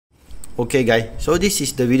Okay guys, so this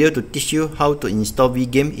is the video to teach you how to install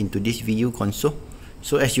Wii Game into this WiiU console.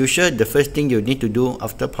 So as usual, the first thing you need to do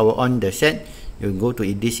after power on the set, you go to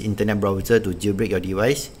this internet browser to jailbreak your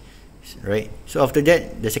device, right? So after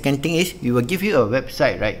that, the second thing is we will give you a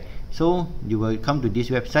website, right? So you will come to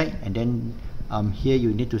this website, and then here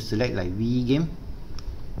you need to select like Wii Game.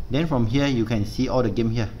 Then from here you can see all the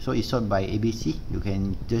game here. So it's sorted by ABC. You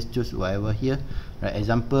can just choose whatever here, right?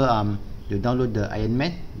 Example, you download the Iron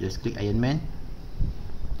Man, just click Iron Man.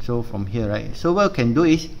 So from here, right, so what you can do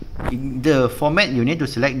is, in the format you need to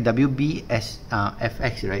select WBFX,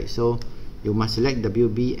 right? So you must select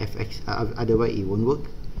WBFX, otherwise it won't work.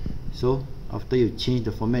 So after you change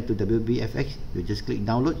the format to WBFX, you just click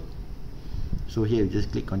download. So here you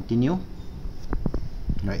just click continue,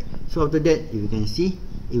 right? So after that, you can see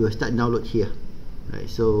it will start download here, right?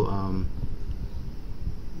 So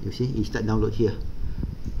you see it start download here.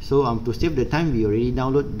 So to save the time, we already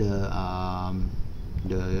download the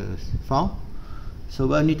file. So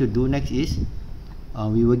what I need to do next is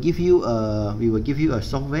we will give you a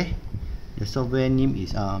software. The software name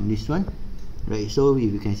is this one, right? So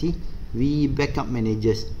if you can see, Wii backup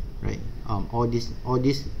managers, right? All this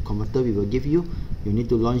converter we will give you. You need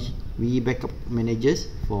to launch Wii backup managers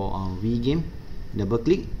for Wii Game. Double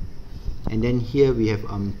click, and then here we have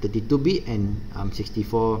 32-bit and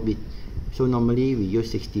 64-bit. So normally we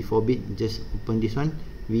use 64-bit. Just open this one,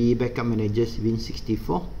 Wii backup managers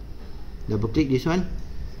Win64. Double click this one,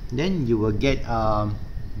 then you will get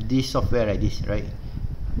this software like this, right?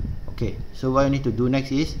 Okay, so what you need to do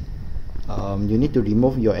next is you need to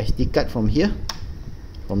remove your SD card from here,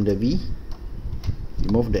 from the Wii.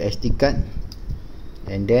 Remove the SD card,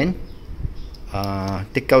 and then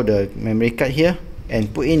take out the memory card here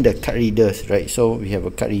and put in the card readers, right? So we have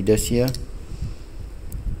a card readers here.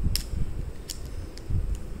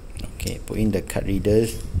 Okay, put in the card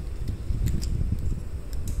readers,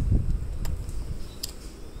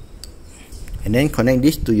 and then connect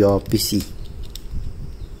this to your PC.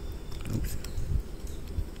 Oops.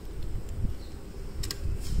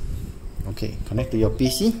 Okay, connect to your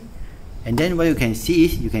PC, and then what you can see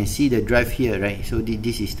is, you can see the drive here, right? So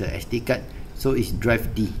this is the SD card, so it's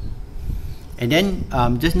drive D. And then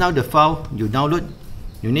just now the file you download,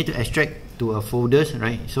 you need to extract to a folders,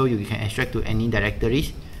 right? So you can extract to any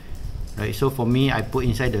directories, right? So for me, I put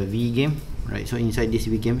inside the Wii Game, right? So inside this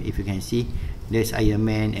Wii Game, if you can see, there's Iron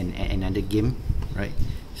Man and another game, right?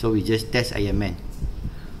 So we just test Iron Man.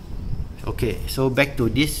 Okay, so back to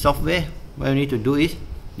this software, what you need to do is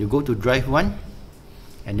you go to drive 1,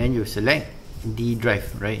 and then you select D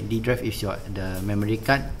drive, right? D drive is the memory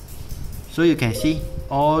card. So you can see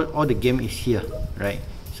all the game is here, right?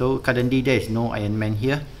 So currently there is no Iron Man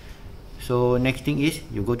here. So next thing is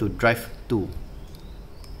you go to drive 2,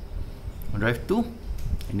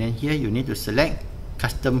 and then here you need to select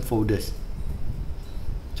custom folders.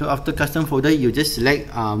 So after custom folder, you just select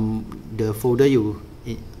the folder you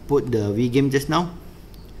put the Wii Game just now.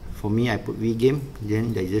 For me, I put Wii Game,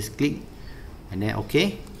 then I just click, and then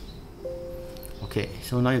okay.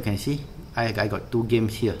 So now you can see I got 2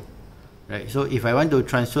 games here, right? So if I want to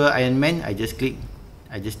transfer Iron Man, I just tick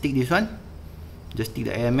this one, just tick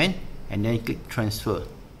the Iron Man, and then click transfer,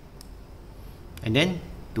 and then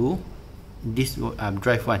to this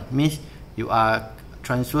drive 1, means you are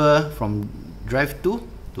transfer from drive 2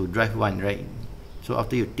 to drive 1, right? So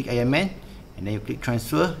after you tick Iron Man, and then you click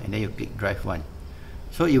transfer, and then you click drive 1.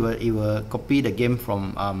 So it will copy the game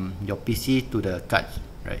from your PC to the cards,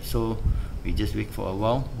 right? So we just wait for a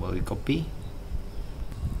while while we copy.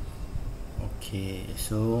 Okay,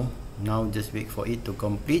 so now just wait for it to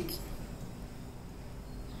complete.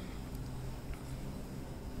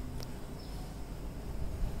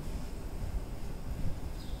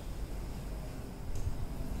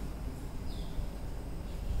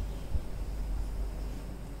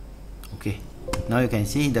 Okay, now you can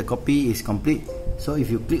see the copy is complete. So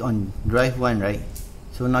if you click on drive 1, right,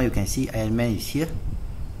 so now you can see Iron Man is here,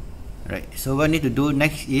 right? So what you need to do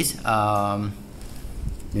next is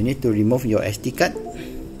you need to remove your SD card.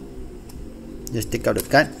 Just take out the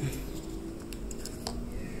card,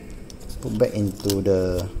 put back into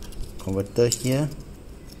the converter here,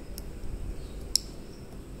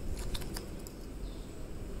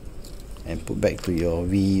 and put back to your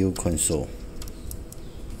WiiU console,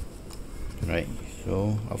 right?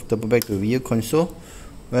 So after put back to WiiU console,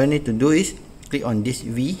 what I need to do is click on this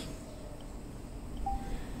Wii,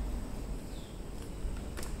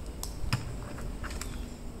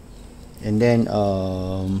 and then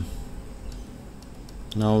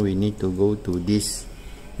now we need to go to this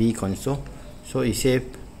Wii console. So it says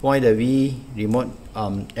point the Wii remote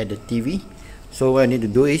at the TV. So what you need to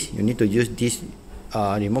do is you need to use this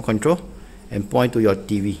remote control and point to your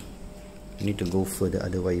TV. You need to go further,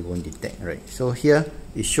 otherwise it won't detect, right? So here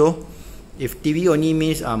it show if TV only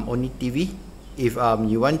means only TV. If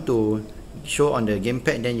you want to show on the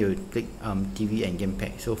gamepad, then you click TV and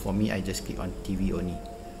gamepad. So for me, I just click on TV only.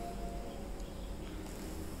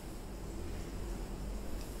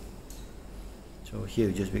 So here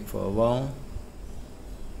you just wait for a while.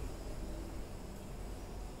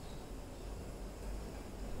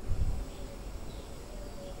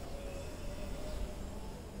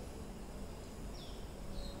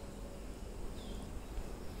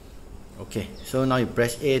 Okay, so now you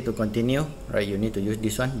press A to continue, right? You need to use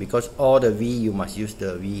this one because all the Wii you must use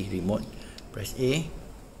the Wii remote. Press A.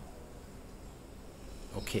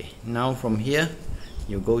 Okay, now from here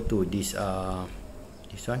you go to this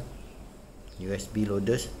one, USB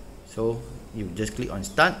loaders. So you just click on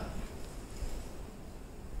start.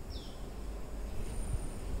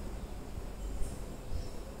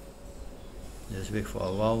 Just wait for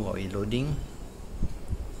a while it's loading.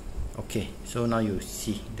 Okay, so now you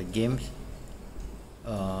see the games.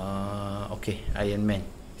 Okay, Iron Man.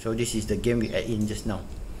 So this is the game we add in just now,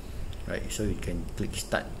 right? So you can click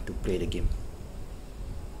start to play the game.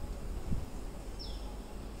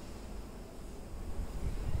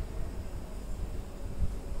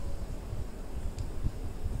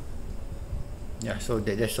 Yeah, so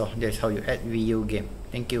that's all. That's how you add Wii U game.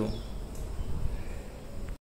 Thank you.